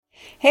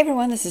Hey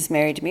everyone, this is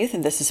Mary DeMuth,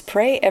 and this is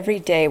Pray Every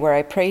Day, where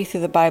I pray through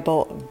the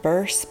Bible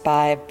verse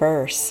by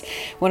verse.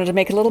 Wanted to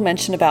make a little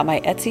mention about my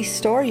Etsy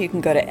store. You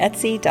can go to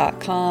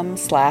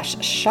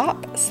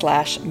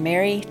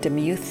etsy.com/shop/Mary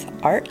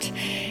DeMuth Art,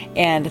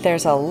 and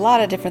there's a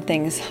lot of different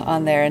things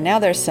on there. And now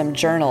there's some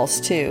journals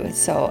too.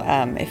 So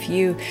if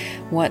you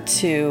want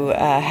to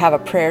have a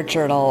prayer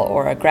journal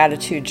or a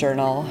gratitude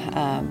journal,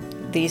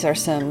 these are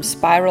some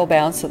spiral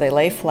bound, so they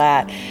lay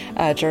flat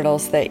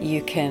journals that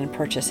you can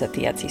purchase at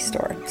the Etsy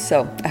store.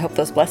 So I hope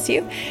those bless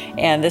you.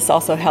 And this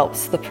also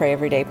helps the Pray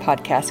Every Day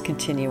podcast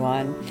continue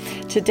on.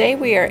 Today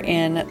we are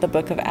in the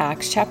book of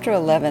Acts, chapter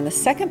 11, the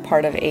second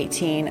part of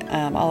 18,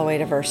 all the way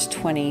to verse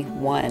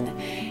 21.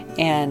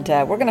 And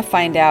we're going to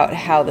find out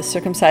how the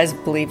circumcised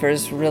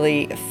believers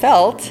really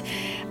felt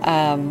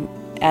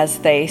as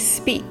they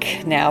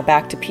speak now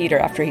back to Peter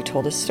after he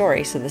told his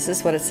story. So this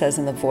is what it says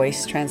in the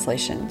Voice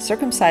translation.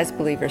 Circumcised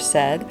believers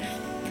said,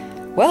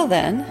 "Well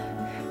then,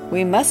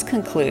 we must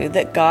conclude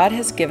that God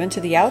has given to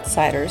the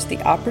outsiders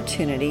the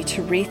opportunity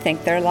to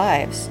rethink their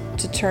lives,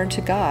 to turn to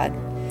God,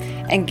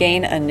 and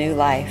gain a new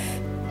life.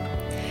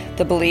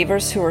 The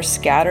believers who were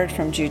scattered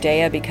from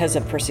Judea because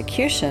of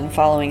persecution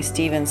following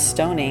Stephen's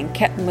stoning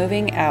kept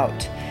moving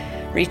out,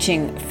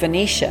 reaching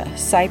Phoenicia,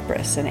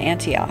 Cyprus, and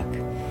Antioch.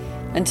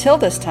 Until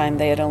this time,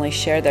 they had only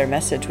shared their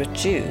message with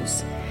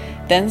Jews.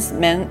 Then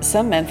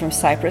some men from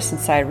Cyprus and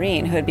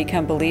Cyrene who had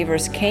become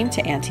believers came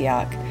to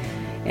Antioch,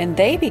 and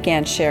they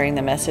began sharing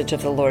the message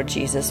of the Lord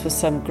Jesus with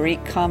some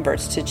Greek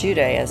converts to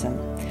Judaism.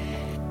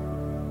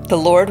 The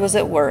Lord was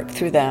at work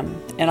through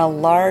them, and a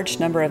large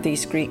number of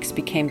these Greeks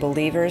became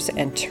believers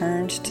and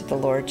turned to the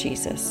Lord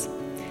Jesus."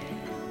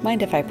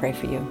 Mind if I pray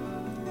for you?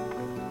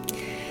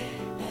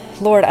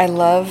 Lord, I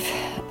love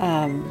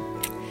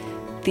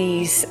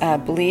these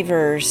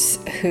believers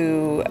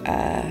who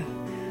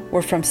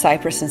were from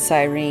Cyprus and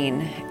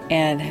Cyrene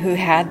and who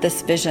had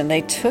this vision. They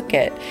took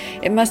it.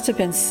 It must have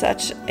been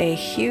such a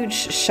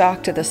huge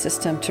shock to the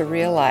system to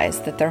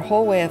realize that their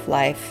whole way of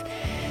life,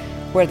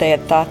 where they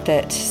had thought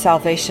that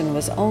salvation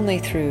was only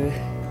through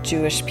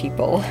Jewish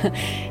people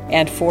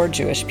and for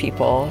Jewish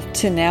people,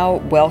 to now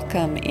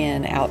welcome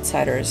in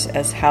outsiders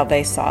as how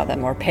they saw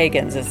them, or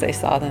pagans as they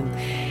saw them.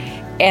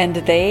 And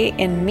they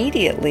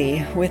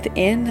immediately,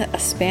 within a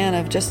span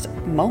of just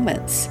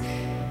moments,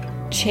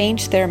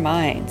 changed their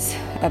minds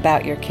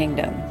about your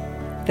kingdom,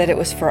 that it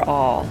was for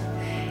all.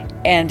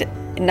 And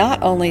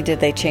not only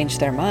did they change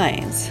their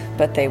minds,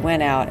 but they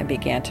went out and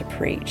began to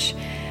preach.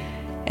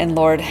 And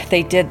Lord,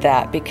 they did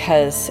that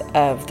because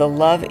of the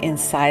love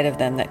inside of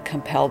them that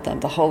compelled them.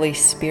 The Holy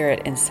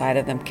Spirit inside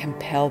of them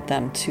compelled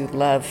them to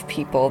love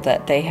people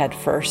that they had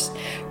first,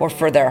 or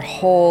for their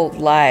whole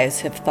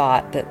lives, have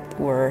thought that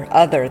were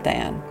other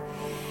than.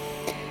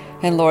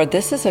 And Lord,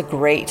 this is a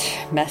great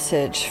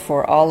message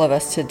for all of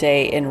us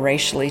today in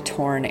racially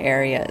torn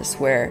areas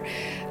where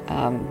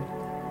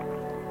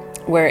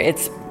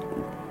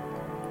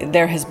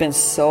there has been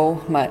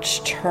so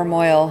much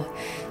turmoil,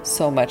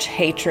 so much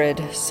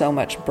hatred, so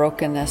much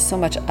brokenness, so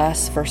much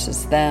us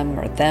versus them,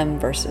 or them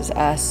versus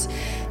us,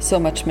 so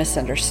much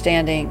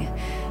misunderstanding,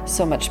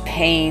 so much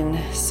pain,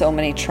 so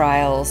many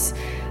trials,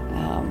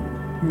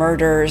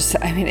 murders.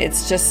 I mean,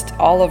 it's just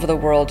all over the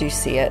world you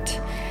see it.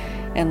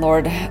 And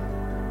Lord,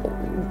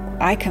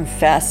 I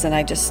confess and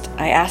I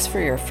ask for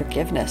your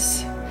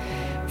forgiveness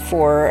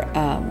for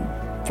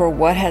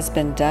what has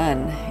been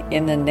done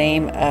in the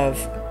name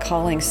of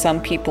calling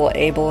some people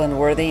able and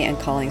worthy and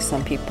calling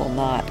some people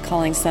not,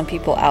 calling some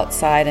people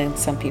outside and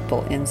some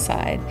people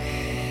inside.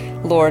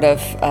 Lord, of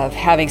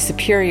having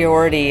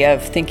superiority,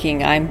 of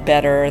thinking I'm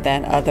better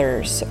than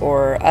others,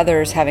 or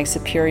others having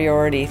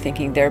superiority,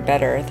 thinking they're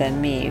better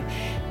than me,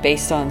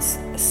 based on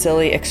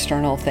silly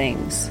external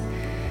things.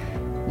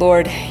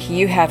 Lord,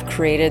 you have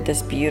created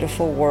this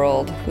beautiful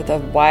world with a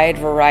wide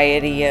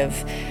variety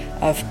of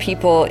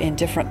people in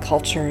different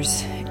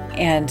cultures.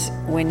 And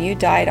when you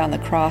died on the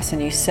cross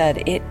and you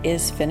said, "It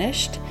is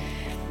finished,"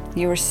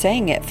 you were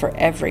saying it for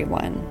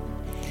everyone.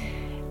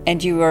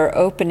 And you are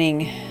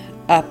opening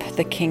up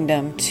the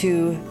kingdom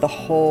to the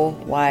whole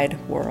wide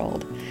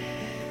world.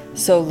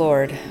 So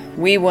Lord,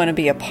 we want to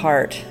be a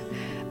part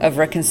of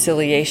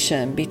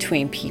reconciliation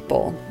between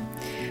people.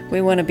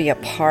 We want to be a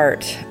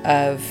part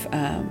of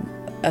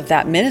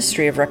that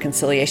ministry of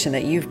reconciliation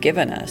that you've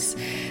given us,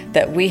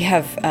 that we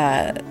have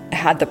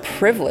had the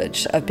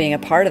privilege of being a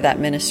part of that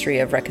ministry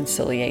of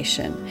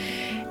reconciliation.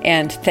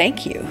 And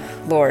thank you,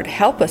 Lord.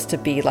 Help us to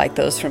be like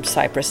those from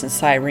Cyprus and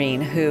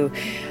Cyrene who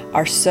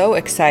are so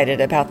excited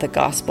about the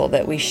gospel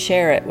that we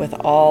share it with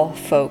all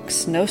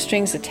folks, no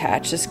strings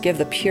attached. Just give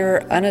the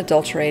pure,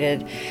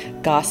 unadulterated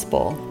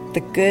gospel, the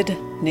good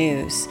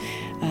news,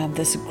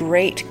 this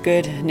great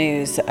good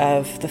news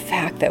of the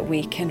fact that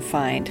we can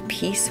find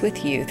peace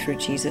with you through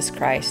Jesus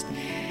Christ,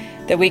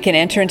 that we can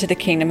enter into the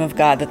kingdom of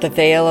God, that the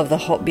veil of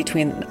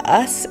between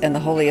us and the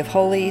Holy of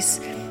Holies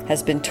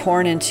has been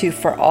torn in two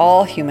for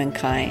all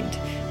humankind,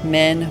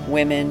 men,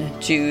 women,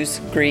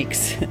 Jews,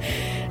 Greeks,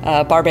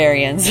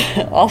 barbarians,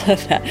 all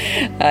of that.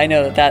 I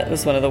know that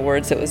was one of the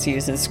words that was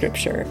used in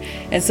Scripture.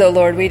 And so,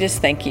 Lord, we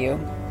just thank you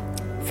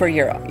for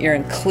your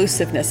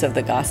inclusiveness of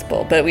the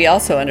gospel. But we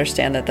also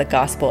understand that the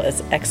gospel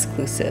is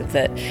exclusive,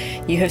 that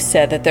you have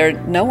said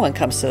that no one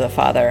comes to the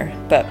Father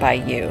but by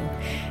you.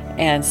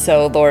 And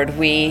so, Lord,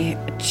 we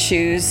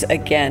choose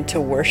again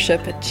to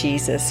worship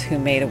Jesus who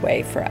made a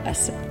way for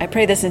us. I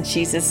pray this in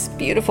Jesus'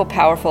 beautiful,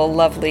 powerful,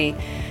 lovely,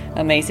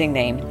 amazing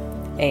name.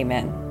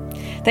 Amen.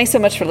 Thanks so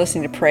much for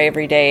listening to Pray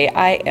Every Day.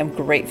 I am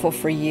grateful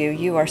for you.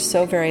 You are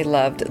so very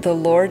loved. The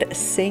Lord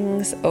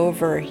sings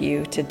over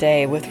you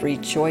today with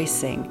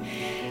rejoicing.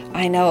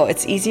 I know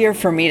it's easier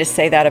for me to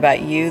say that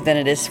about you than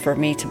it is for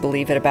me to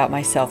believe it about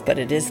myself, but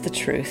it is the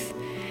truth.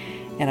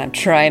 And I'm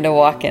trying to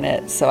walk in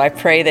it. So I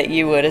pray that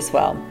you would as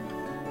well.